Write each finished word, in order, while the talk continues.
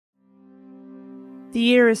The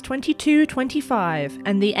year is 2225,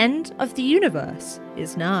 and the end of the universe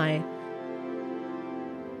is nigh.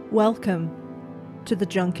 Welcome to the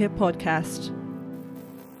Junket Podcast.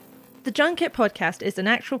 The Junket Podcast is an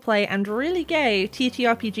actual play and really gay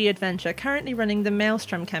TTRPG adventure currently running the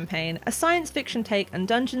Maelstrom campaign, a science fiction take on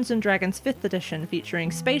Dungeons & Dragons 5th edition featuring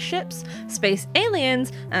spaceships, space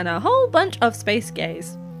aliens, and a whole bunch of space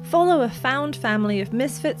gays. Follow a found family of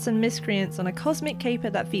misfits and miscreants on a cosmic caper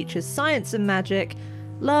that features science and magic,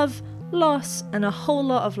 love, loss, and a whole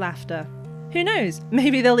lot of laughter. Who knows,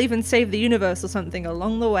 maybe they'll even save the universe or something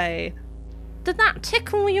along the way. Did that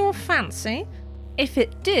tickle your fancy? If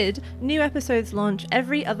it did, new episodes launch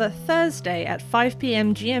every other Thursday at 5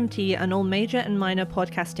 p.m. GMT on all major and minor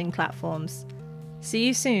podcasting platforms. See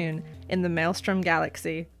you soon in the Maelstrom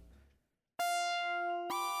Galaxy.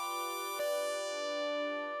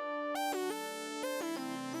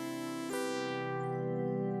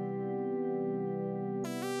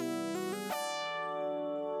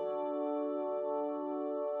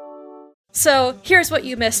 So, here's what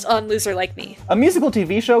you missed on Loser Like Me. A musical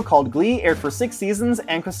TV show called Glee aired for 6 seasons,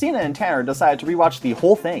 and Christina and Tanner decided to rewatch the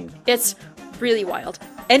whole thing. It's really wild.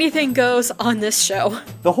 Anything goes on this show.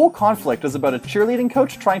 The whole conflict is about a cheerleading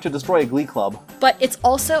coach trying to destroy a Glee club. But it's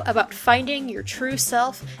also about finding your true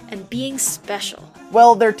self and being special.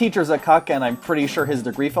 Well, their teacher's a cuck, and I'm pretty sure his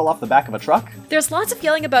degree fell off the back of a truck. There's lots of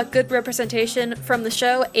yelling about good representation from the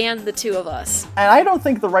show and the two of us. And I don't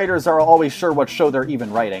think the writers are always sure what show they're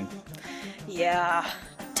even writing. Yeah.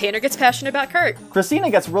 Tanner gets passionate about Kurt.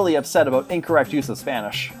 Christina gets really upset about incorrect use of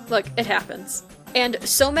Spanish. Look, it happens. And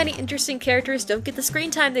so many interesting characters don't get the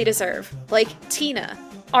screen time they deserve. Like Tina,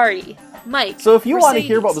 Artie, Mike, So if you want to Mercedes,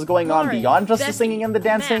 hear what was going on Lauren, beyond just the Becky, singing and the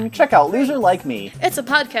dancing, Matt, check out Loser Like Me. It's a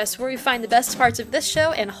podcast where we find the best parts of this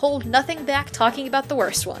show and hold nothing back talking about the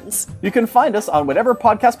worst ones. You can find us on whatever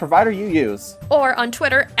podcast provider you use. Or on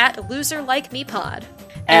Twitter at LoserLikeMePod.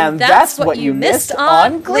 And that's what you missed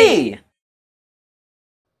on Glee!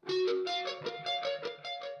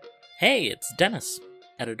 Hey, it's Dennis,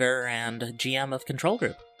 editor and GM of Control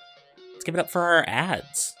Group. Let's give it up for our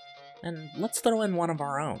ads. And let's throw in one of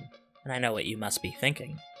our own. And I know what you must be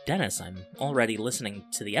thinking. Dennis, I'm already listening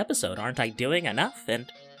to the episode. Aren't I doing enough?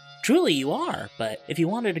 And truly you are, but if you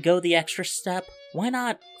wanted to go the extra step, why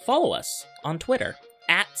not follow us on Twitter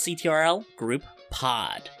at CTRL Group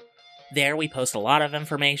Pod. There we post a lot of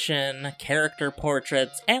information, character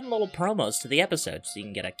portraits, and little promos to the episode, so you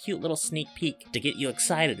can get a cute little sneak peek to get you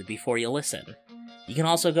excited before you listen. You can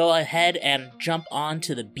also go ahead and jump on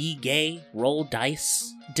to the Be Gay Roll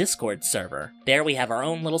Dice Discord server. There we have our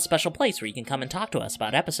own little special place where you can come and talk to us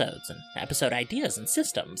about episodes and episode ideas and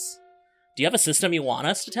systems. Do you have a system you want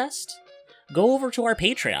us to test? Go over to our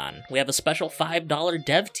Patreon. We have a special $5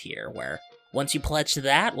 dev tier where once you pledge to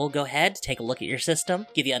that, we'll go ahead, take a look at your system,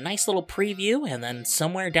 give you a nice little preview, and then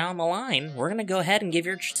somewhere down the line, we're gonna go ahead and give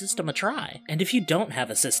your system a try. And if you don't have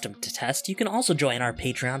a system to test, you can also join our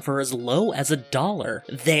Patreon for as low as $1.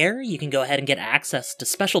 There, you can go ahead and get access to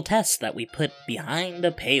special tests that we put behind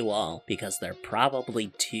a paywall, because they're probably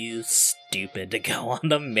too stupid to go on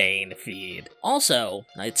the main feed. Also,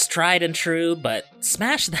 it's tried and true, but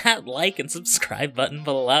smash that like and subscribe button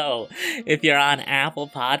below. If you're on Apple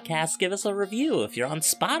Podcasts, give us a review. If you're on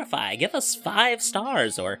Spotify, give us 5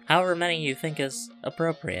 stars, or however many you think is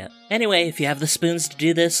appropriate. Anyway, if you have the spoons to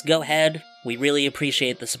do this, go ahead. We really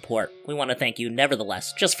appreciate the support. We want to thank you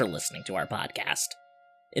nevertheless just for listening to our podcast.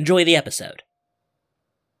 Enjoy the episode.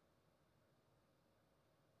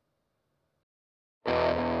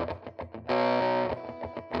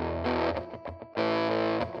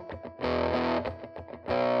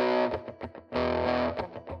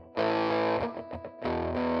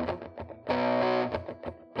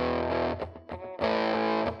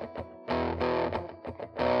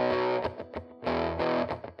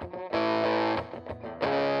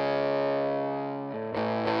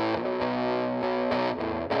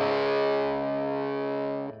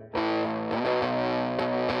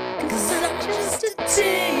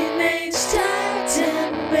 Teenage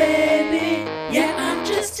Titan, baby. Yeah, I'm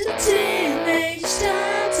just a teenage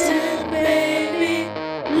Titan, baby.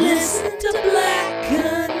 Listen to Black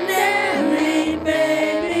Canary,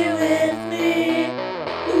 baby, with me.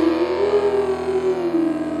 Ooh.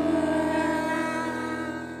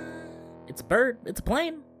 It's a bird, it's a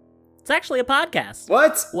plane, it's actually a podcast.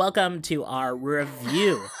 What? Welcome to our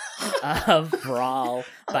review of Brawl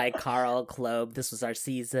by Carl Kloeb. This was our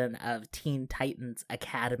season of Teen Titans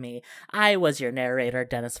Academy. I was your narrator,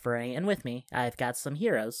 Dennis Ferre, and with me, I've got some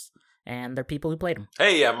heroes, and they're people who played them.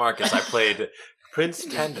 Hey, Marcus. I played Prince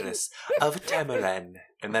Tandris of Tamaran.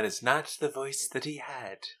 And that is not the voice that he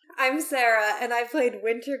had. I'm Sarah, and I played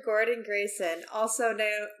Winter Gordon Grayson, also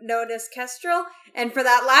known as Kestrel. And for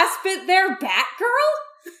that last bit there, Batgirl?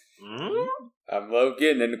 Mm? I'm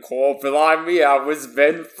Logan, and call blimey, I was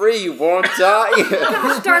Ben Free, won't I?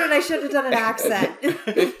 Gosh darn it, I should have done an accent.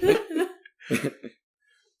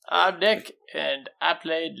 I'm Nick, and I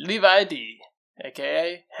played Levi D,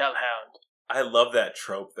 aka Hellhound. I love that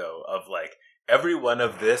trope, though, of, like, every one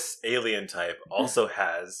of this alien type also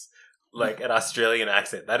has, like, an Australian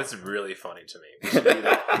accent. That is really funny to me. We should do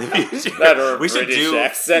that. That or a British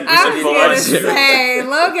accent. I was going to say,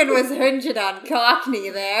 Logan was hinging on Cockney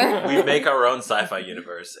there. We make our own sci-fi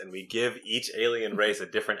universe, and we give each alien race a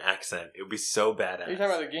different accent. It would be so badass. Are you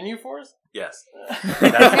talking about the Ginyu Force? Yes.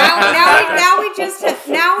 Now we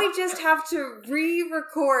just have to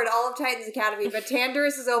re-record all of Titans Academy, but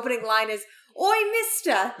Tandarus' opening line is, "Oi,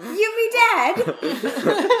 mister, you be dead."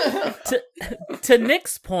 To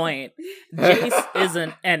Nick's point, Jace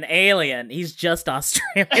isn't an alien. He's just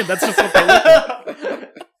Australian. That's just what they look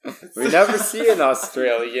like. We never see an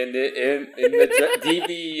Australian in the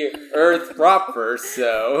DB Earth proper,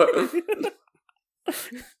 so...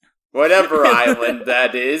 Whatever island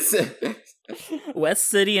that is. West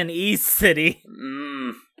City and East City.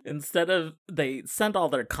 Mm. Instead of, they sent all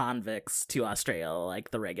their convicts to Australia, like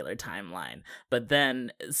the regular timeline. But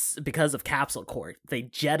then, because of Capsule Corp, they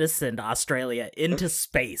jettisoned Australia into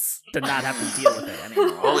space to not have to deal with it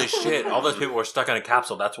anymore. Holy shit, all those people were stuck on a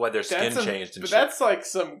capsule. That's why their skin changed and but shit. that's like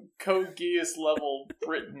some Code Geass level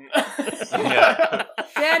Britain. Yeah.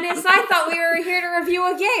 Dennis, I thought we were here to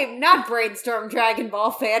review a game, not brainstorm Dragon Ball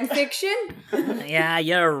fan fiction. Yeah,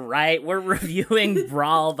 you're right. We're reviewing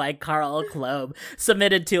Brawl by Carl Klob,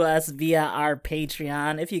 submitted to us via our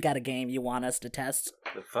Patreon. If you got a game you want us to test,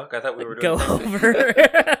 The fuck? I thought we were doing go over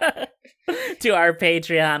to our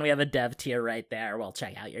Patreon. We have a dev tier right there. We'll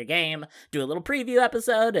check out your game, do a little preview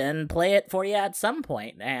episode, and play it for you at some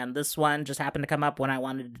point. And this one just happened to come up when I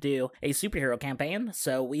wanted to do a superhero campaign,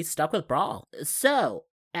 so we stuck with Brawl. So,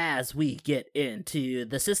 as we get into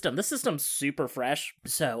the system's super fresh,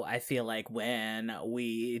 so I feel like when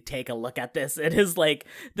we take a look at this, it is like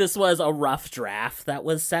this was a rough draft that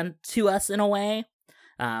was sent to us in a way,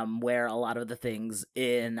 where a lot of the things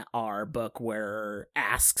in our book were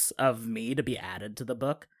asks of me to be added to the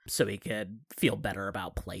book so we could feel better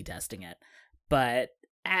about playtesting it. But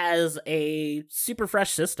as a super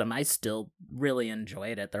fresh system, I still really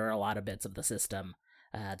enjoyed it. There are a lot of bits of the system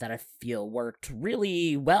that I feel worked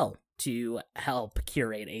really well to help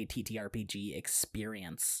curate a TTRPG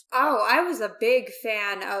experience. Oh, I was a big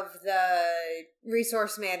fan of the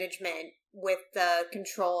resource management with the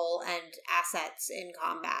control and assets in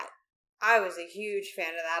combat. I was a huge fan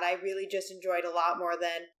of that. I really just enjoyed a lot more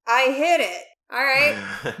than I hit it. All right,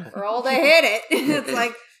 roll to hit it. It's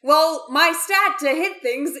like, well, my stat to hit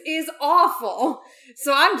things is awful,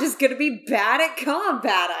 so I'm just gonna be bad at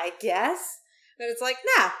combat, I guess. But it's like,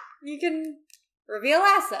 nah, you can reveal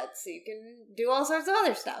assets. You can do all sorts of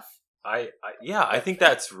other stuff. I think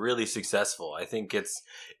that's really successful. I think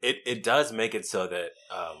it does make it so that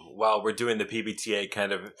while we're doing the PBTA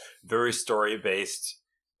kind of very story based,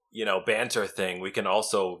 banter thing, we can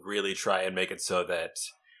also really try and make it so that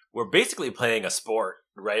we're basically playing a sport,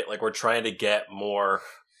 right? Like we're trying to get more,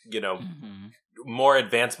 more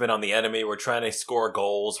advancement on the enemy. We're trying to score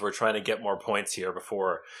goals. We're trying to get more points here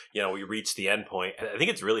before, we reach the end point. And I think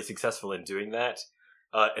it's really successful in doing that.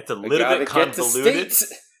 It's a little bit convoluted.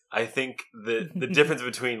 I think the difference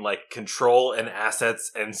between like control and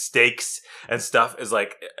assets and stakes and stuff is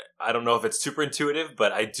like, I don't know if it's super intuitive,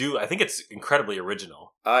 but I think it's incredibly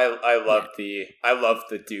original. I love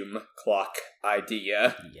the Doom clock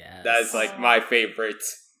idea. Yes. That is like my favorite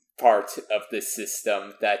part of the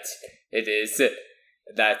system, that it is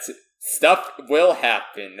that stuff will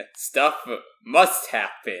happen, stuff must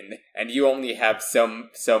happen, and you only have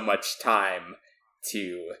so much time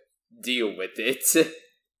to deal with it.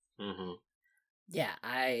 Mm-hmm. Yeah,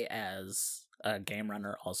 I, as a game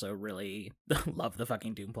runner, also really love the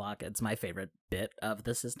fucking Doom clock. It's my favorite bit of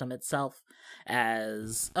the system itself.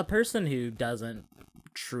 As a person who doesn't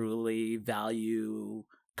truly value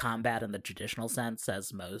combat in the traditional sense,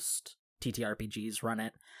 as most TTRPGs run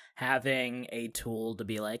it, having a tool to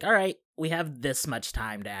be like, all right, we have this much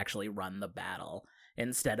time to actually run the battle,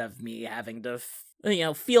 instead of me having to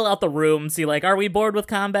feel out the room, see like, are we bored with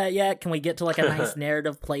combat yet? Can we get to like a nice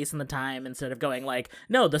narrative place in the time, instead of going like,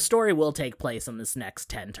 no, the story will take place in this next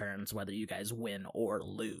 10 turns, whether you guys win or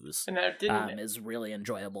lose. And that didn't is really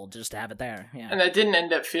enjoyable just to have it there. Yeah. And that didn't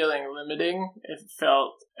end up feeling limiting.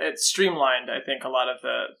 It streamlined, I think, a lot of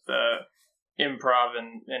the improv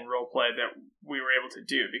and role play that we were able to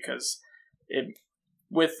do, because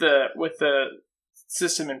with the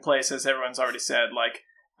system in place, as everyone's already said, like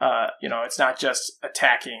it's not just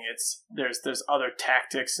attacking. There's other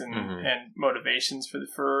tactics and motivations for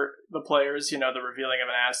the players. The revealing of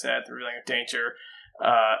an asset, the revealing of danger.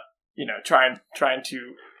 Trying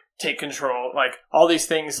to take control. Like all these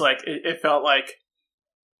things. Like it felt like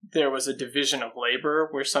there was a division of labor,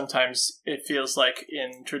 where sometimes it feels like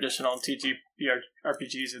in traditional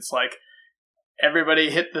TTRPGs, it's like everybody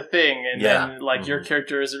hit the thing, and then like your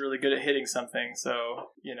character isn't really good at hitting something, so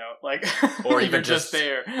or even you're just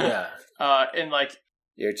there. And like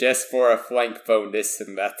you're just for a flank bonus,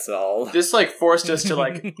 and that's all. This like forced us to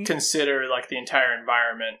like consider like the entire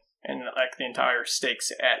environment and like the entire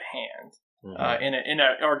stakes at hand in an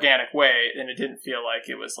organic way, and it didn't feel like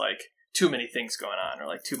it was like too many things going on, or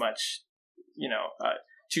like too much,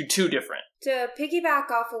 too different. To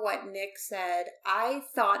piggyback off of what Nick said, I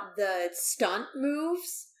thought the stunt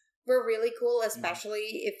moves were really cool,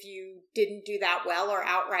 especially if you didn't do that well or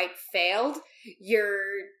outright failed. Your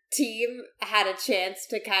team had a chance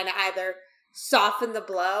to kind of either soften the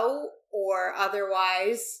blow or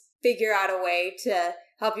otherwise figure out a way to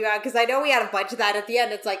help you out. Because I know we had a bunch of that at the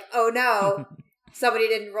end. It's like, oh no, somebody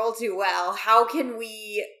didn't roll too well. How can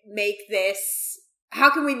we make this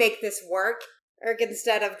work? Or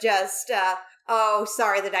instead of just, oh,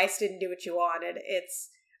 sorry, the dice didn't do what you wanted. It's,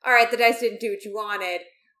 all right, the dice didn't do what you wanted,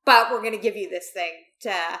 but we're going to give you this thing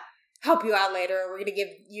to help you out later. We're going to give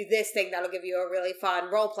you this thing that'll give you a really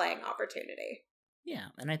fun role-playing opportunity. Yeah,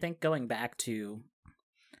 and I think going back to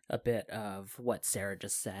a bit of what Sarah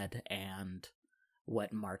just said and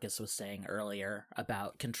what Marcus was saying earlier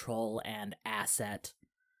about control and asset,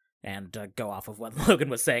 and go off of what Logan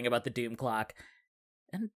was saying about the Doom Clock,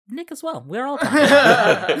 and Nick as well. We're all talking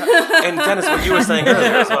about it. And Dennis, what you were saying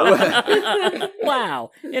earlier as well.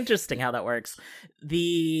 Wow, interesting how that works.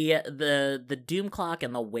 The Doom Clock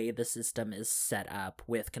and the way the system is set up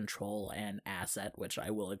with control and asset, which I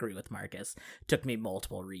will agree with Marcus, took me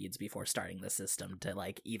multiple reads before starting the system to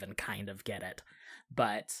like even kind of get it.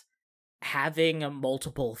 But having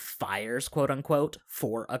multiple fires, quote unquote,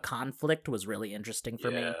 for a conflict was really interesting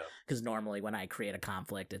for me, because normally when I create a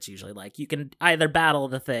conflict, it's usually like you can either battle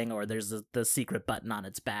the thing or there's the secret button on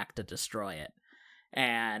its back to destroy it.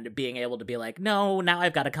 And being able to be like, no, now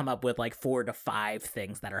I've got to come up with like 4 to 5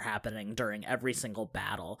 things that are happening during every single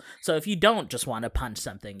battle. So if you don't just want to punch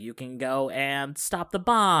something, you can go and stop the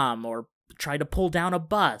bomb or try to pull down a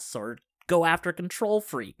bus or go after Control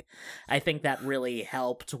Freak. I think that really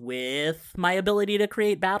helped with my ability to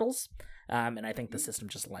create battles. And I think the system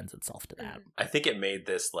just lends itself to that. I think it made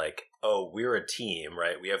this like, oh, we're a team,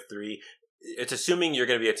 right? We have 3. It's assuming you're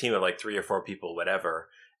going to be a team of like 3 or 4 people, whatever.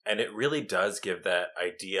 And it really does give that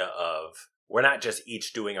idea of we're not just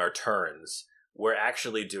each doing our turns. We're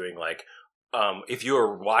actually doing like, if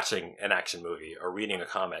you're watching an action movie or reading a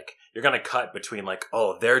comic, you're going to cut between like,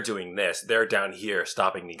 oh, they're doing this. They're down here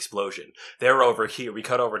stopping the explosion. They're over here. We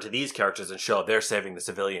cut over to these characters and show they're saving the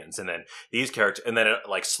civilians. And then these characters, and then it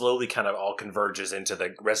like slowly kind of all converges into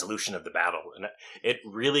the resolution of the battle. And it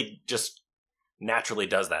really just naturally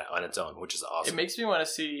does that on its own, which is awesome. It makes me want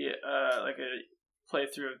to see like a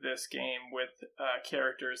playthrough of this game with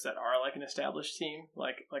characters that are like an established team,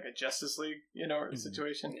 like a Justice League,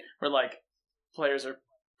 situation where like players are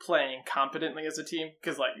playing competently as a team,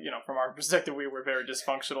 because like from our perspective we were very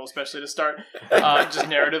dysfunctional, especially to start just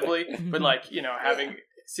narratively, but like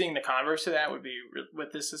seeing the converse to that would be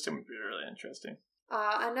with this system would be really interesting.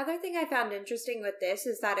 Another thing I found interesting with this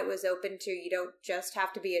is that it was open to, you don't just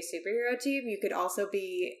have to be a superhero team, you could also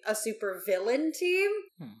be a super villain team,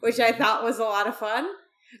 which I thought was a lot of fun.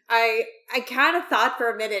 I kind of thought for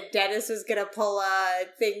a minute Dennis was going to pull a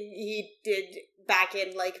thing he did back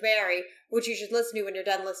in Lake Mary, which you should listen to when you're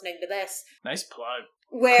done listening to this. Nice plug.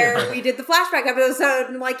 Where we did the flashback episode,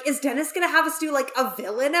 and I'm like, is Dennis going to have us do like a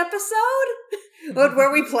villain episode?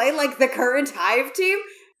 Where we play like the current Hive team?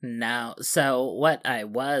 No, so what I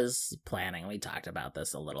was planning, we talked about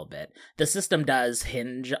this a little bit, the system does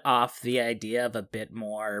hinge off the idea of a bit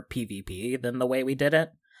more PvP than the way we did it.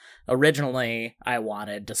 Originally, I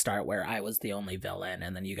wanted to start where I was the only villain,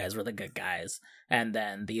 and then you guys were the good guys, and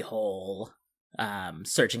then the whole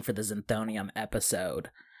searching for the Zenthonium episode,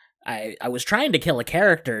 I was trying to kill a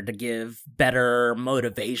character to give better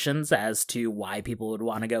motivations as to why people would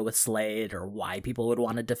want to go with Slade or why people would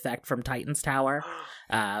want to defect from Titan's Tower.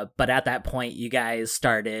 But at that point, you guys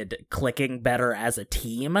started clicking better as a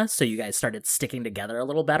team, so you guys started sticking together a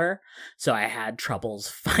little better. So I had troubles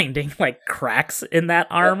finding like cracks in that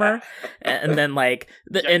armor, and then like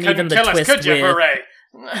even the twist with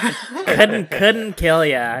couldn't kill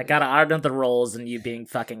ya. I gotta honor the roles and you being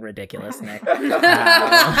fucking ridiculous, Nick.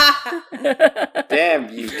 Damn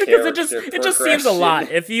you, Because it just seems a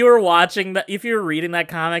lot. If you were reading that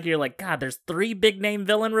comic, you're like, God, there's 3 big name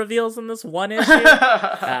villain reveals in this one issue.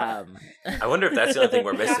 I wonder if that's the only thing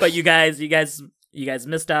we're missing. But you guys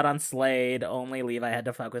missed out on Slade. Only Levi had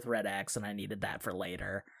to fuck with Red X, and I needed that for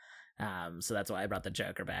later. So that's why I brought the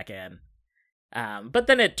Joker back in. But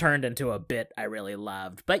then it turned into a bit I really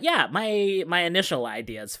loved. But yeah, my initial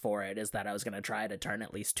ideas for it is that I was going to try to turn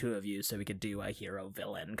at least 2 of you so we could do a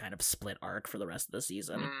hero-villain kind of split arc for the rest of the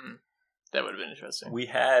season. That would have been interesting. We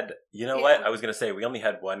had, what? I was going to say, we only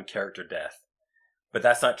had 1 character death. But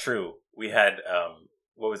that's not true. We had,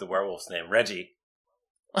 what was the werewolf's name? Reggie.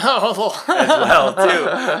 Oh, as well,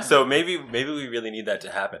 too. So maybe we really need that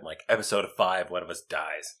to happen. Like, episode 5, one of us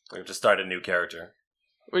dies. We have to start a new character.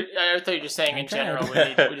 I thought you were just saying in general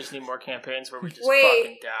we just need more campaigns where we just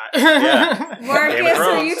fucking die. Yeah. Marcus,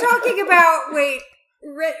 are you talking about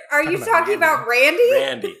are you talking about Randy?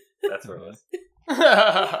 Randy. That's what it was.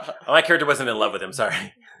 My character wasn't in love with him,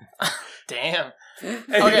 sorry. Damn.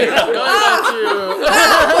 Okay,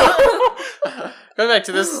 going back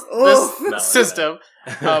to this system.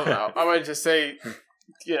 I would just say,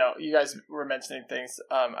 you guys were mentioning things.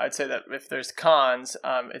 I'd say that if there's cons,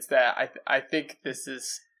 it's that I think this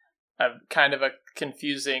is a kind of a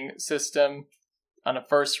confusing system on a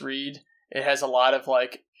first read. It has a lot of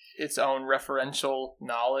like its own referential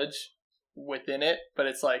knowledge within it, but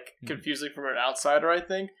it's like confusing from an outsider, I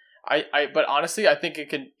think. But honestly, I think it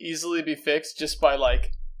can easily be fixed just by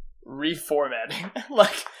like reformatting,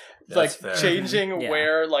 like fair. Changing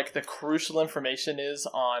where like the crucial information is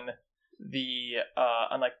on the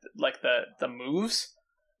the moves.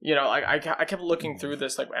 I kept looking through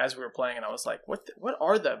this like as we were playing, and I was like, what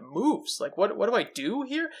are the moves? Like what do I do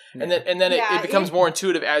here? And then it becomes more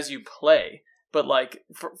intuitive as you play. But like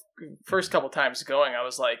first couple times going, I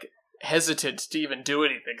was like hesitant to even do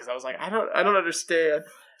anything because I was like, I don't understand.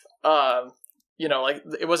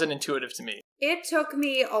 It wasn't intuitive to me. It took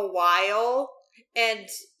me a while, and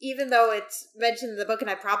even though it's mentioned in the book, and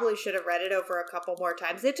I probably should have read it over a couple more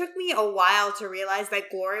times, it took me a while to realize that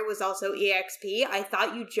Glory was also EXP. I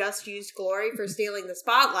thought you just used Glory for stealing the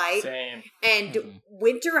spotlight. Same. And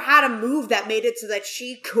Winter had a move that made it so that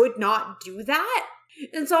she could not do that.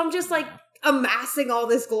 And so I'm just like amassing all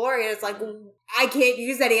this glory, and it's like, I can't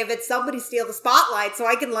use any of it. Somebody steal the spotlight so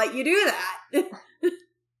I can let you do that.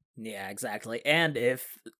 Yeah, exactly. And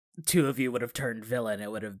if 2 of you would have turned villain,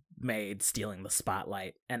 it would have made stealing the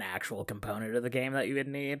spotlight an actual component of the game that you would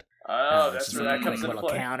need. Oh, that's where that comes into little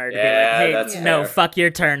play. counter to be like, hey, fair. fuck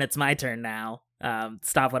your turn, it's my turn now.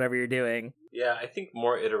 Stop whatever you're doing. Yeah, I think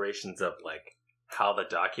more iterations of like how the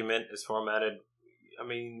document is formatted. I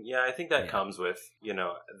mean, yeah, I think that comes with,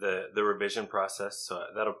 the revision process, so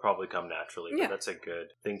that'll probably come naturally. Yeah. But that's a good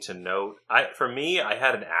thing to note. For me, I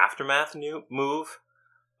had an aftermath move.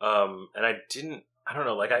 And I don't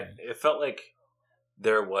know, like it felt like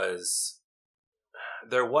there was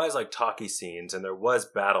like talkie scenes and there was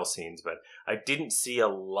battle scenes, but I didn't see a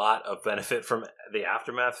lot of benefit from the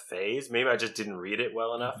aftermath phase. Maybe I just didn't read it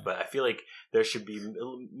well enough, but I feel like there should be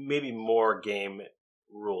maybe more game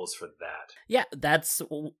rules for that. Yeah, that's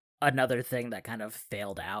another thing that kind of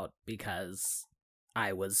failed out because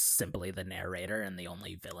I was simply the narrator and the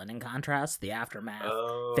only villain in contrast. The aftermath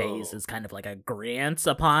phase is kind of like a grant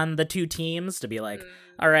upon the 2 teams to be like,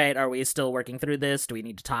 all right, are we still working through this? Do we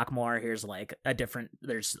need to talk more? Here's like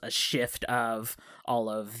there's a shift of all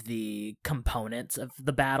of the components of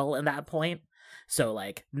the battle in that point. So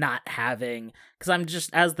like not having, because I'm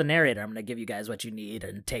just, as the narrator, I'm going to give you guys what you need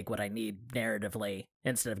and take what I need narratively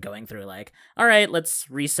instead of going through like, all right, let's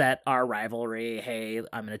reset our rivalry. Hey,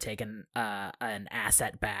 I'm going to take an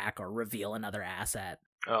asset back or reveal another asset.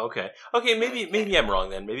 Oh, okay. Okay, maybe I'm wrong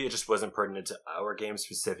then. Maybe it just wasn't pertinent to our game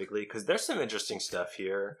specifically, because there's some interesting stuff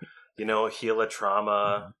here. Heal a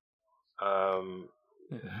trauma,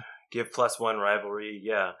 give +1 rivalry.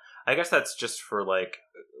 Yeah. I guess that's just for like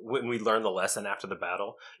when we learn the lesson after the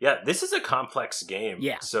battle. Yeah, this is a complex game.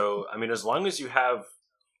 Yeah. So, I mean, as long as you have,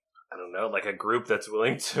 I don't know, like a group that's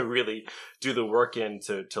willing to really do the work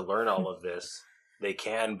to learn all of this, they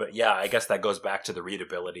can. But yeah, I guess that goes back to the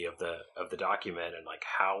readability of the document and like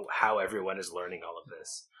how everyone is learning all of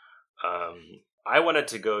this. I wanted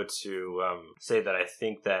to go to say that I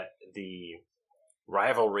think that the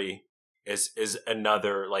rivalry is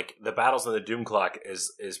another, like the battles in the Doom Clock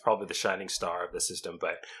is probably the shining star of the system,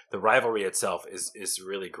 but the rivalry itself is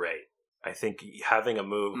really great. I think having a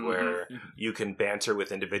move where you can banter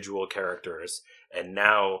with individual characters, and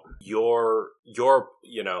now your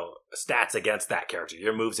stats against that character,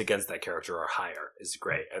 your moves against that character are higher is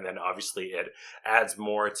great. And then obviously it adds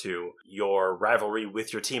more to your rivalry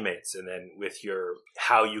with your teammates, and then with your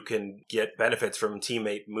how you can get benefits from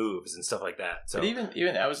teammate moves and stuff like that. So but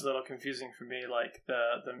even that was a little confusing for me, like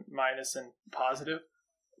the minus and positive.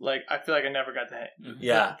 Like I feel like I never got the hang.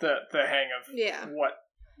 Yeah. The hang of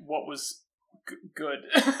what was good.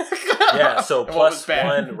 Yeah, so plus bad.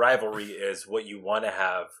 one rivalry is what you want to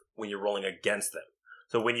have when you're rolling against them.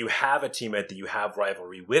 So when you have a teammate that you have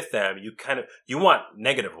rivalry with them, you want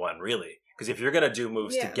 -1 really, because if you're gonna do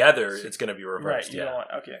moves together, it's gonna be reversed. Right, you don't want,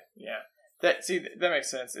 okay, yeah. That makes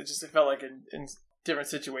sense. It felt like in different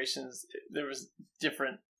situations there was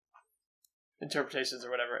different interpretations or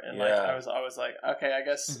whatever, and like I was like, okay, I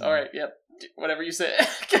guess all right, yep, whatever you say.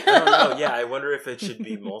 I don't know. Yeah, I wonder if it should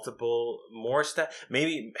be more stat.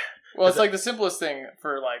 Maybe. Well, it's like the simplest thing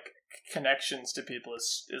for like connections to people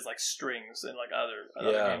is like strings and like other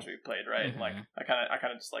games we've played, right? Like I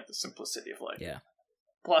kind of just like the simplicity of like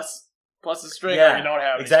plus a string, or you don't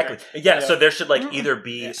have exactly. Strings. Yeah, so there should like either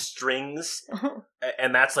be strings,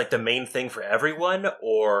 and that's like the main thing for everyone,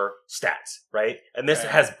 or stats, right? And this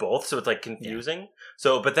has both, so it's like confusing.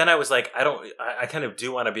 So, but then I was like, I kind of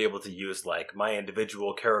do want to be able to use like my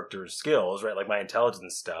individual character's skills, right? Like my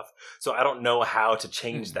intelligence stuff. So I don't know how to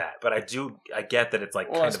change that, but I get that it's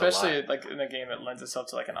like kind especially of a lot. like in a game that lends itself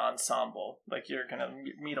to like an ensemble. Like you're gonna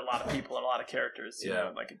meet a lot of people and a lot of characters. You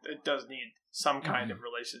know, like it does need some kind of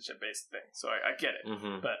relationship based thing. So I get it,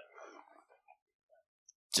 but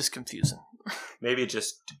just confusing. Maybe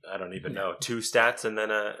just I don't even know 2 stats and then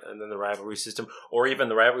the rivalry system, or even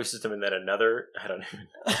the rivalry system and then another I don't even know.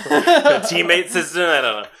 The teammate system. I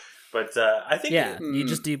don't know, but I think you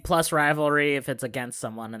just do plus rivalry if it's against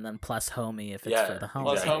someone, and then plus homie if it's for the homies.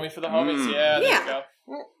 Plus homie for the homies. There you go.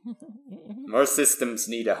 More systems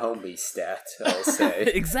need a homie stat, I'll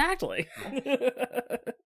say. Exactly.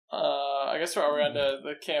 I guess we're on to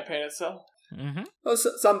the campaign itself. Well,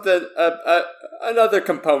 something another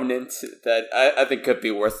component that I think could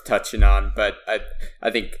be worth touching on, but I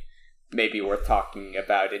think maybe worth talking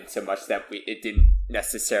about in so much that it didn't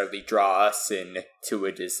necessarily draw us into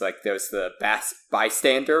it is like there's the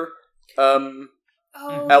bystander element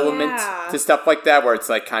to stuff like that, where it's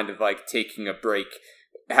like kind of like taking a break,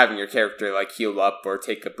 having your character like heal up or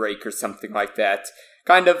take a break or something like that.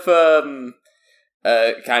 Kind of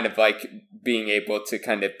like being able to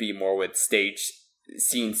kind of be more with stage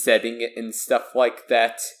scene setting and stuff like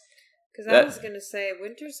that. Because I was going to say,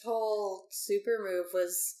 Winter's whole super move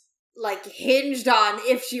was like hinged on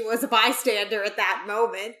if she was a bystander at that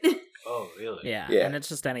moment. Oh, really? Yeah, and it's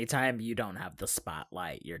just any time you don't have the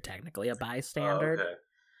spotlight, you're technically a bystander. Oh, okay.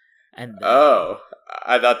 And I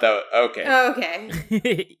thought that okay.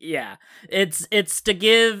 Okay. Yeah. It's to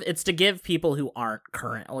give people who aren't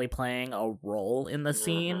currently playing a role in the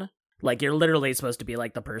scene. Like you're literally supposed to be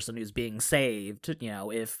like the person who's being saved,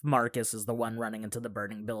 if Marcus is the one running into the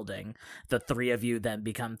burning building, the 3 of you then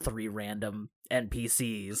become 3 random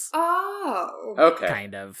NPCs. Oh. Okay.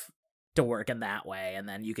 Kind of to work in that way, and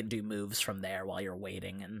then you can do moves from there while you're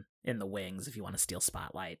waiting and in the wings if you want to steal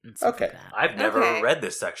spotlight and stuff like that. I've never read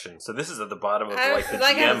this section, so this is at the bottom of like the GM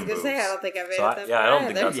I was gonna moves. say, I don't think I've read them. I don't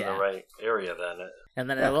think that's in the right area then. And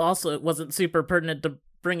then it wasn't super pertinent to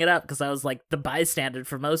bring it up because I was like the bystander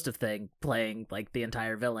for most of playing like the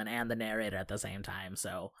entire villain and the narrator at the same time,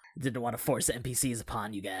 so didn't want to force NPCs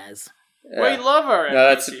upon you guys. We love our NPCs.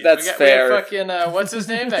 No, that's fair. We got fucking what's his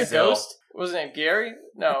name? That ghost? What was his name? Gary?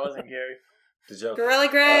 No, it wasn't Gary. The joke. Gorilla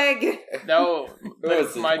Greg. No,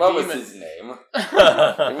 what was his name?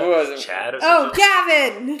 Chad or something? Oh,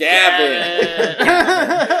 Gavin. Yeah.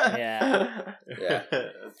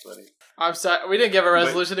 That's funny. I'm sorry, we didn't give a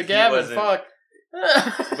resolution to Gavin. Fuck.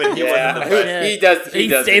 But he wasn't the best. He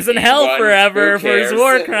stays in hell forever for his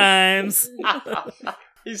war crimes.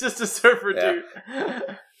 He's just a surfer dude.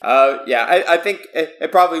 I think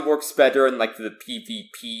it probably works better in like the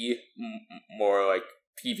PvP, more like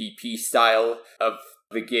PvP style of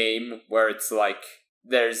the game, where it's like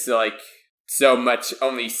there's like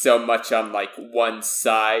only so much on like one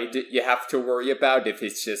side you have to worry about. If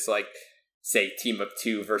it's just like, say, team of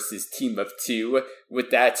 2 versus team of 2,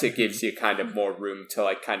 with that it gives you kind of more room to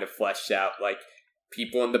like kind of flesh out like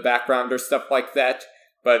people in the background or stuff like that.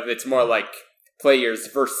 But if it's more like players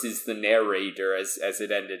versus the narrator, as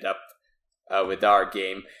it ended up with our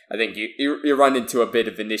game, I think you run into a bit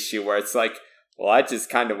of an issue where it's like, well, I just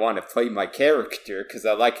kind of want to play my character because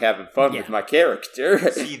I like having fun with my character.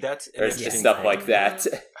 See, that's there's just stuff like that.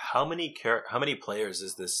 How many players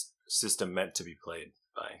is this system meant to be played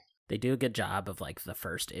by. They do a good job of like the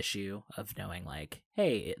first issue of knowing like,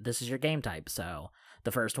 hey, this is your game type. So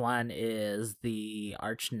the first one is the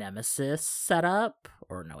arch nemesis setup,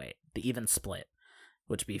 or no wait, the even split,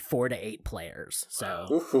 which would be 4 to 8 players.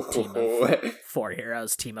 So team of 4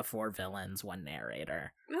 heroes, team of 4 villains, 1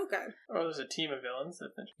 narrator. Okay. Oh, there's a team of villains.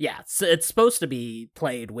 That's interesting. Yeah, so it's supposed to be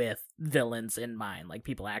played with villains in mind, like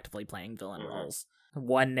people actively playing villain roles.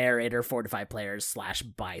 1 narrator, 4 to 5 players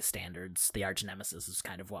 / bystanders. The arch nemesis is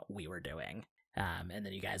kind of what we were doing. And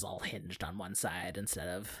then you guys all hinged on one side instead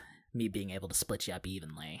of me being able to split you up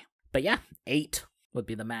evenly. But yeah, 8 would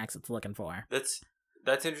be the max it's looking for. That's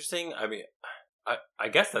interesting. I mean, I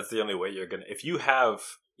guess that's the only way you're gonna. If you have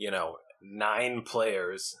 9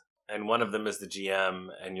 players and one of them is the GM,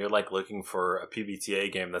 and you're like looking for a PBTA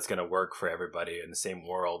game that's gonna work for everybody in the same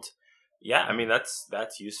world. Yeah, I mean that's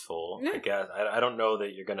useful. I guess I don't know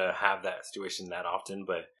that you're gonna have that situation that often,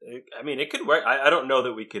 but it could work. I don't know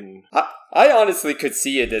that we can. I honestly could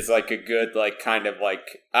see it as like a good kind of I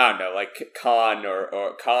don't know, like con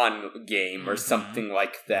or con game or something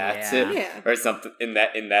like that, or something in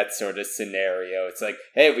that sort of scenario. It's like,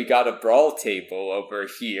 hey, we got a brawl table over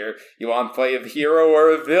here. You want to play a hero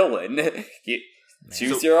or a villain?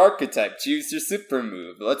 Choose your archetype, choose your super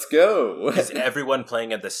move, let's go. Is everyone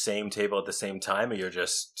playing at the same table at the same time, or you're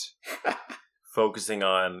just focusing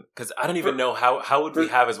on... Because I don't even know how would we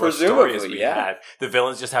have as much story as we had. The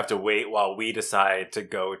villains just have to wait while we decide to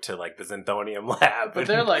go to the Zenthonium lab. But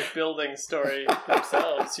they're building story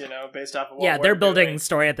themselves, based off of what they're we're building doing.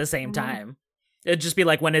 story at the same time. It'd just be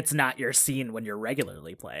when it's not your scene when you're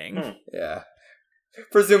regularly playing. Yeah.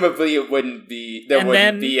 Presumably, it wouldn't be. There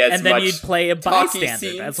wouldn't be as much. And then you'd play a bystander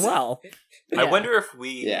scenes as well. I wonder if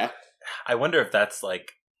we. Yeah. I wonder if that's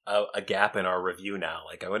a gap in our review now.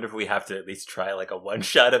 I wonder if we have to at least try a one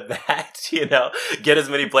shot of that. Get as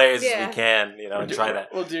many players as we can. And try that.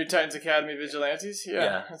 We'll do Titans Academy Vigilantes.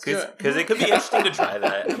 Yeah, because it could be interesting to try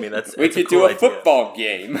that. I mean, we could do a football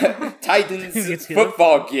game. Titans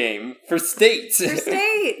football game for state. For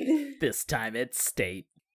state. This time it's state.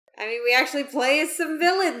 I mean, we actually play as some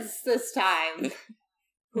villains this time.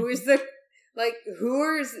 Who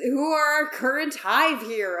are our current Hive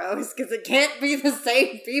heroes? Because it can't be the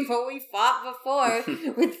same people we fought before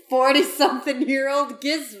with 40-something-year-old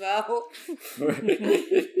Gizmo.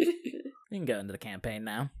 You can go into the campaign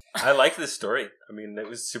now. I like this story. I mean, it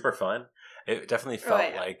was super fun. It definitely felt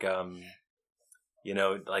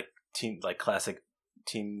classic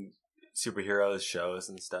teen superheroes shows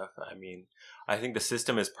and stuff. I mean, I think the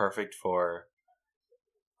system is perfect for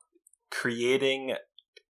creating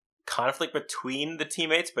conflict between the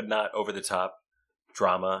teammates, but not over the top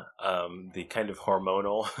drama. The kind of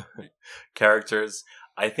hormonal characters.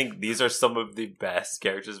 I think these are some of the best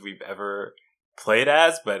characters we've ever played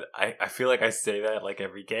as, but I feel like I say that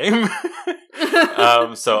every game.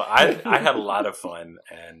 So I had a lot of fun,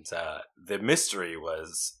 and the mystery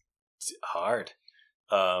was hard.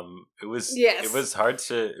 It was hard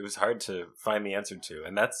to find the answer to,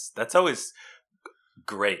 and that's always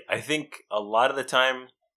great. I think a lot of the time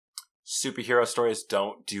superhero stories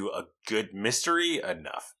don't do a good mystery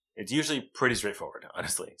enough. It's usually pretty straightforward,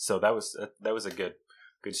 honestly. So that was a good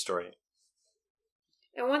story.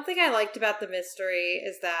 And one thing I liked about the mystery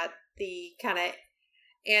is that the kind of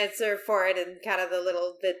answer for it and kind of the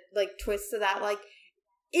little bit twists of that,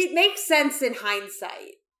 it makes sense in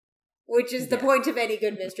hindsight. Which is the point of any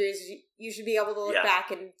good mystery, is you should be able to look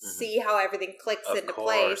back and see how everything clicks into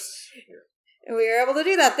place. Yeah. And we were able to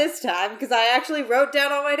do that this time, because I actually wrote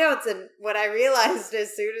down all my notes, and what I realized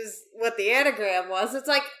as soon as what the anagram was, it's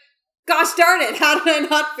gosh darn it, how did I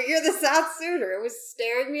not figure this out sooner? It was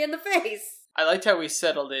staring me in the face. I liked how we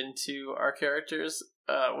settled into our characters.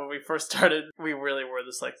 When we first started, we really were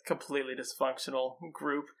this completely dysfunctional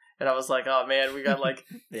group. And I was like, oh man, we got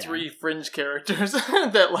 3 fringe characters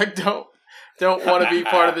that don't want to be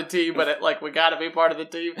part of the team, but we got to be part of the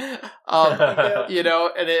team. And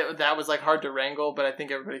that was hard to wrangle, but I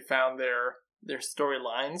think everybody found their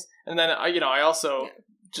storylines. And then I also,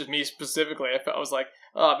 just me specifically, I was like,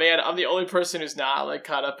 oh man, I'm the only person who's not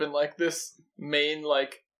caught up in this main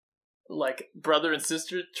brother and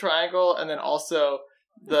sister triangle, and then also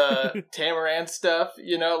the Tamaran stuff,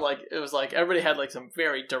 it was everybody had some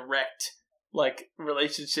very direct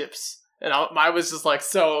relationships, and I was just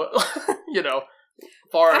so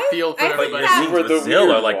far afield for everybody.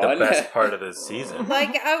 Brazil are the best part of this season.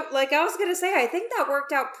 I was gonna say, I think that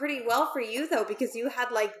worked out pretty well for you though, because you had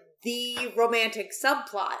the romantic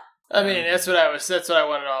subplot I mean, that's what I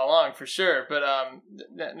wanted all along for sure. But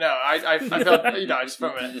no, I felt just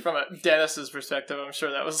from a Dennis's perspective, I'm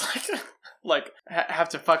sure that was like have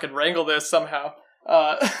to fucking wrangle this somehow.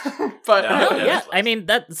 But yeah, I mean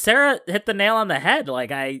that Sarah hit the nail on the head.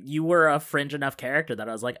 Like you were a fringe enough character that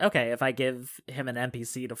I was like, okay, if I give him an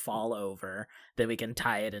NPC to fall over, then we can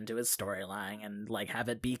tie it into his storyline and like have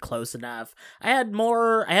it be close enough. I had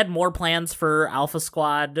more plans for Alpha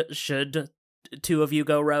Squad should two of you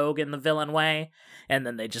go rogue in the villain way, and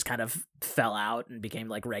then they just kind of fell out and became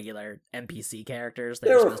like regular NPC characters.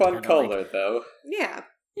 They were fun color though.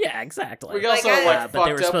 Yeah, exactly. We also but fucked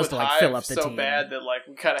they were up supposed with to like fill up the so team bad that like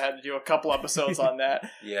we kind of had to do a couple episodes on that.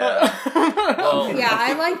 Yeah. Well, Yeah,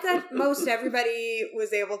 I like that most everybody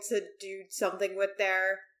was able to do something with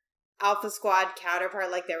their Alpha Squad counterpart.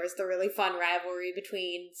 Like there was the really fun rivalry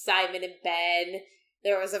between Simon and Ben.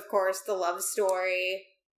 There was, of course, the love story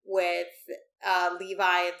with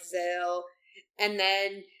Levi and Zill. And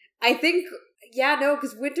then I think,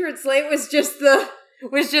 because Winter and Slate was just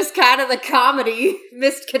kind of the comedy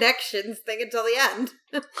missed connections thing until the end.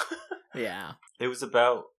 Yeah. It was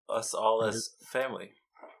about us all as family.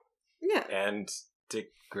 Yeah. And Dick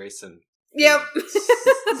Grayson. Yep.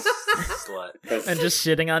 Slut. And just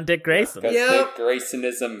shitting on Dick Grayson. Because Dick Grayson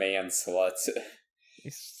is a man slut.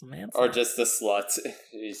 He's just a man slut. Or just a slut.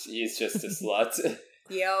 He's just a slut.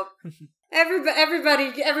 Yep.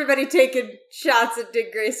 Everybody taking shots at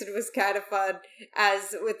Dick Grayson was kind of fun.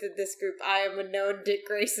 As within this group, I am a known Dick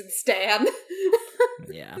Grayson stan.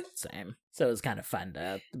 Yeah, same. So it was kind of fun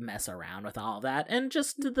to mess around with all of that. And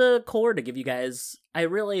just the core to give you guys, I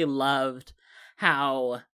really loved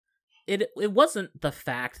how it wasn't the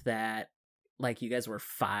fact that like you guys were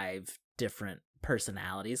 5 different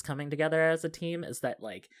personalities coming together as a team, is that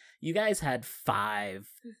like you guys had 5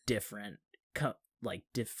 different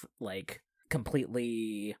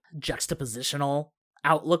completely juxtapositional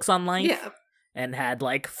outlooks on life. Yeah. And had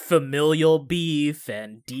like familial beef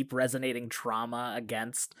and deep resonating trauma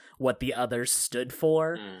against what the others stood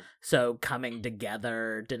for. So coming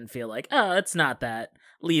together didn't feel like, oh, it's not that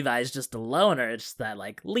Levi's just a loner. It's just that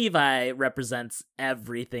like Levi represents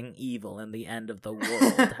everything evil in the end of the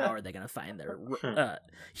world. How are they going to find their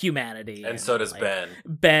humanity? And so does like, Ben.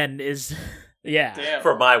 Ben is... Yeah. Damn.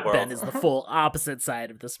 For my world. Ben is the full opposite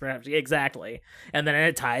side of the spectrum. Exactly. And then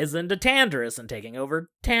it ties into Tandarus and taking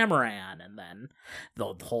over Tamaran, and then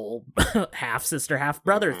the whole half-sister,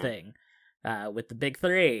 half-brother thing with the big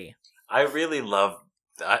 3. I really love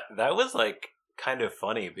that. That was like kind of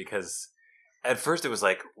funny because at first it was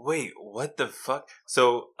like, wait, what the fuck?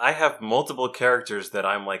 So I have multiple characters that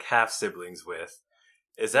I'm like half siblings with.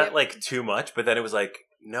 Is that like too much? But then it was like,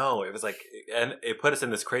 no, it was like, and it put us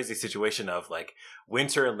in this crazy situation of like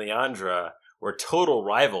Winter and Leandra were total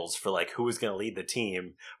rivals for like who was going to lead the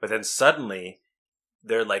team. But then suddenly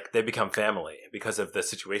they're like, they become family because of the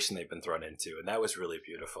situation they've been thrown into. And that was really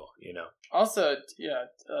beautiful, you know? Also,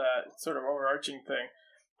 sort of overarching thing.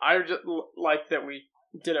 I just like that we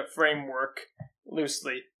did a framework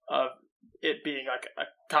loosely of it being like a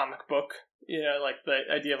comic book. You know, like the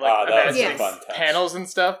idea of like imagining panels and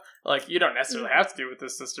stuff. Like you don't necessarily have to do with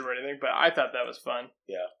this system or anything, but I thought that was fun.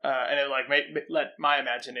 Yeah, and it like let my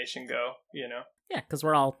imagination go. You know. Yeah, because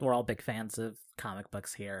we're all big fans of comic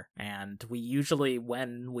books here, and we usually,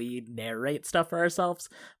 when we narrate stuff for ourselves,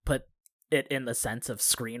 put it in the sense of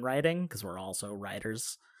screenwriting because we're also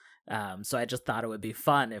writers. So I just thought it would be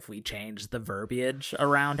fun if we changed the verbiage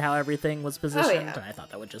around how everything was positioned, and I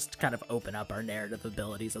thought that would just kind of open up our narrative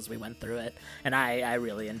abilities as we went through it. And I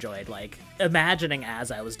really enjoyed like imagining as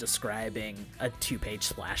I was describing a 2-page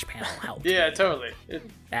splash panel helped. Yeah, me, totally.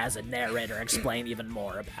 As a narrator, explain even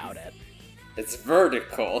more about it. It's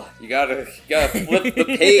vertical. You gotta flip the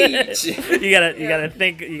page. you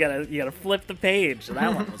gotta flip the page.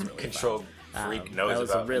 That one was really Control fun. Freak knows that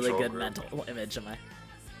was about a really Control good Group. mental image of my.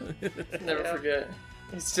 Never forget.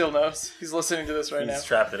 He still knows. He's listening to this right now. He's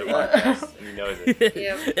trapped in a podcast, and he knows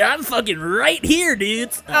it. I'm fucking right here,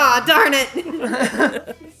 dudes. Aw, darn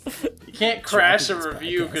it. You can't crash a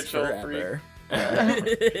review, Control Freak.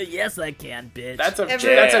 Yes, I can, bitch. That's a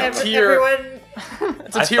tier. That's a tier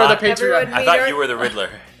of the Patreon. I thought you were the Riddler.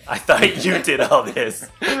 I thought you did all this.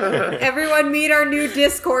 Everyone meet our new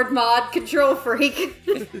Discord mod, Control Freak.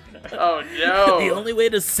 Oh no. The only way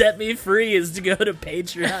to set me free is to go to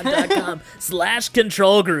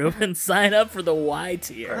patreon.com/control group and sign up for the Y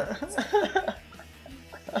tier.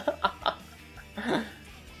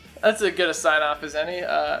 That's as good a sign off as any.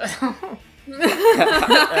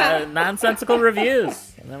 Nonsensical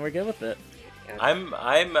reviews, and then we're good with it. I'm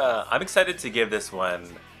excited to give this one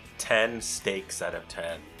 10 steaks out of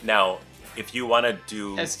 10. Now, if you want to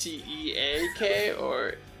do STEAK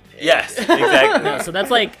or yes, exactly. No, so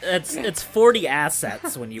that's like it's 40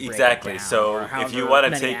 assets when you break exactly. it down, So or if however you want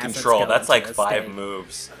to many take assets control, go that's into like a 5 state.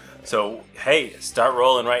 moves. So hey, start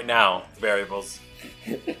rolling right now. Variables.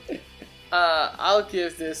 I'll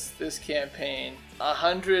give this campaign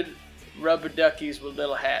 100 rubber duckies with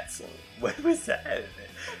little hats. What was that?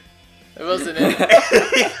 It wasn't in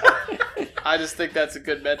it. I just think that's a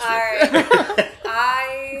good metric. Alright.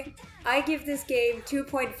 I give this game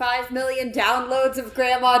 2.5 million downloads of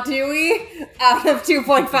Grandma Dewey out of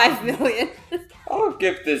 2.5 million. I'll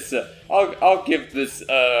give this I'll give this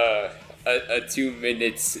a 2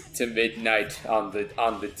 minutes to midnight on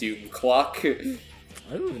the Doom clock. Ooh,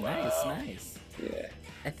 nice. Yeah.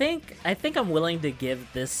 I think I'm willing to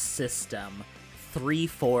give this system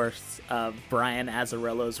 3/4 of Brian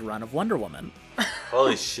Azzarello's run of Wonder Woman.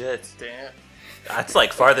 Holy shit. Damn. That's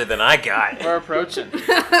like farther than I got. We're approaching.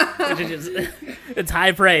 It's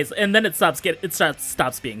high praise, and then it stops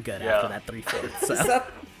being good after that 3/4. So.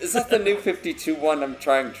 Is that the new 52 one I'm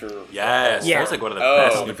trying to... Yes, Yeah. that was like one of the Oh,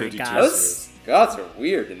 best new 52 gosh. Those gods are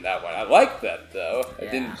weird in that one. I like that, though. I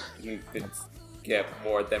Yeah. didn't get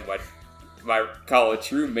more than what my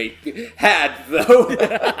college roommate had, though.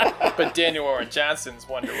 But Daniel Warren Johnson's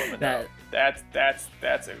Wonder Woman, though, that's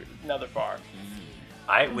another bar.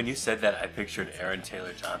 When you said that, I pictured Aaron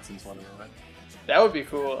Taylor Johnson's Wonder Woman. That would be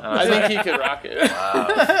cool. I think he could rock it.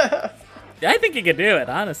 Wow. I think you could do it,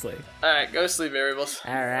 honestly. All right, go to sleep, variables.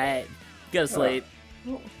 All right, go to sleep.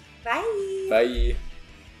 Bye. Bye.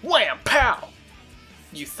 Wham, pow.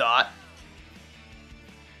 You thought.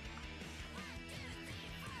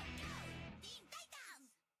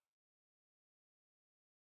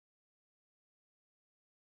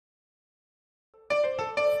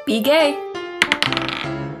 Be gay.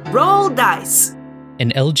 Roll dice.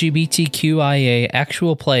 An LGBTQIA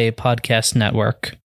actual play podcast network.